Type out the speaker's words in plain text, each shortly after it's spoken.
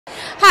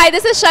Hi,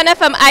 this is Shenna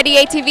from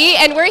IdeateTV,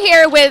 and we're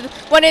here with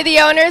one of the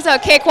owners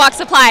of Cakewalk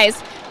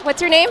Supplies. What's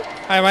your name?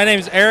 Hi, my name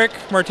is Erik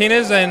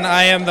Martinez, and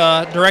I am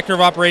the Director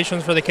of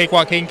Operations for the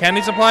Cakewalk Cake and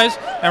Candy Supplies,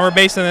 and we're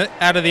based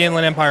out of the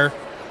Inland Empire.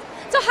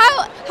 So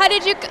how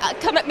did you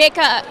come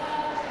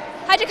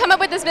up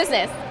with this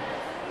business?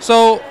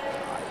 So,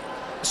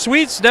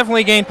 sweets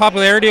definitely gained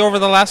popularity over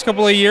the last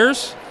couple of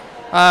years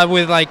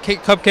with like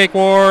Cupcake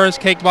Wars,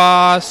 Cake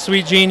Boss,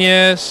 Sweet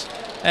Genius,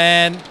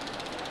 and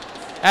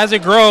as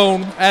it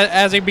gained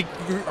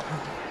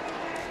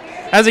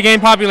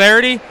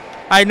popularity,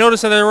 I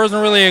noticed that there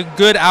wasn't really a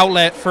good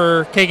outlet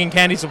for cake and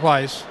candy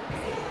supplies.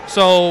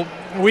 So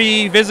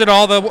we visited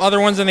all the other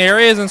ones in the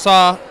areas and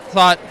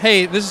thought,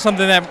 hey, this is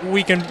something that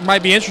we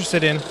might be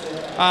interested in.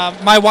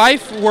 My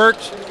wife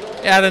worked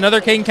at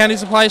another cake and candy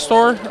supply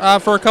store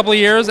for a couple of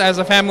years as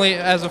a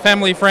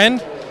family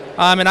friend,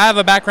 and I have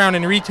a background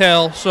in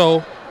retail,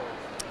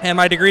 and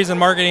my degree's in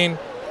marketing.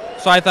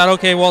 So I thought,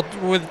 okay, well,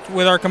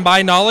 with our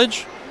combined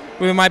knowledge,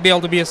 we might be able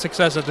to be a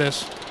success at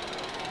this.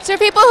 So for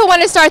people who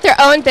want to start their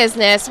own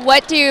business,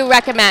 what do you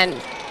recommend?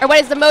 Or what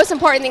is the most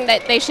important thing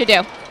that they should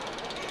do?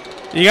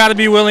 You got to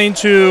be willing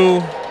to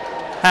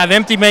have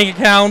empty bank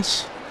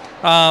accounts.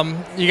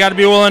 You got to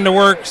be willing to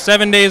work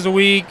 7 days a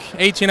week,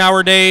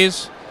 18-hour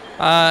days,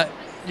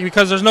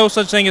 because there's no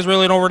such thing as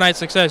really an overnight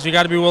success. You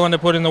got to be willing to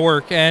put in the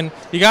work, and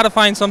you got to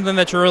find something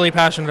that you're really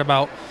passionate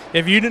about.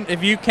 If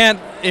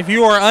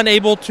you are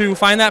unable to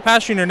find that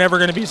passion, you're never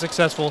going to be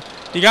successful.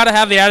 You got to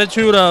have the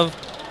attitude of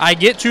I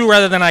get to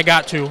rather than I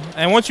got to.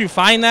 And once you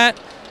find that,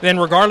 then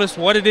regardless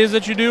what it is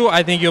that you do,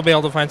 I think you'll be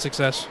able to find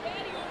success.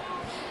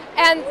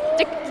 And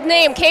the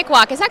name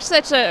Cakewalk is actually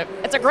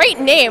it's a great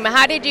name.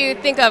 How did you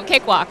think of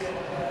Cakewalk?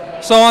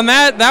 So on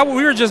that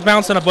we were just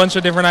bouncing a bunch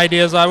of different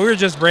ideas. We were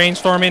just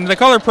brainstorming. The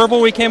color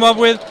purple we came up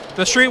with.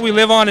 The street we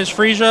live on is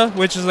Frisia,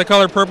 which is the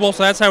color purple.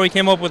 So that's how we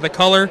came up with the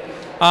color.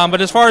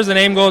 But as far as the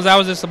name goes, that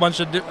was just a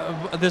bunch of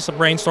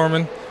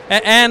brainstorming.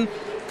 And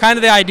kind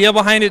of the idea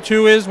behind it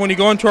too is when you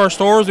go into our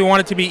stores, we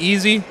want it to be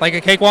easy, like a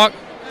cakewalk.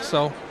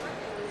 So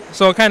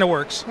it kind of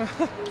works.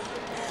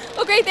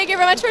 Well, great. Thank you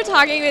very much for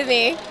talking with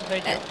me.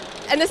 Thank you.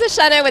 And this is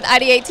Shenna with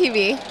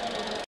IdeateTV.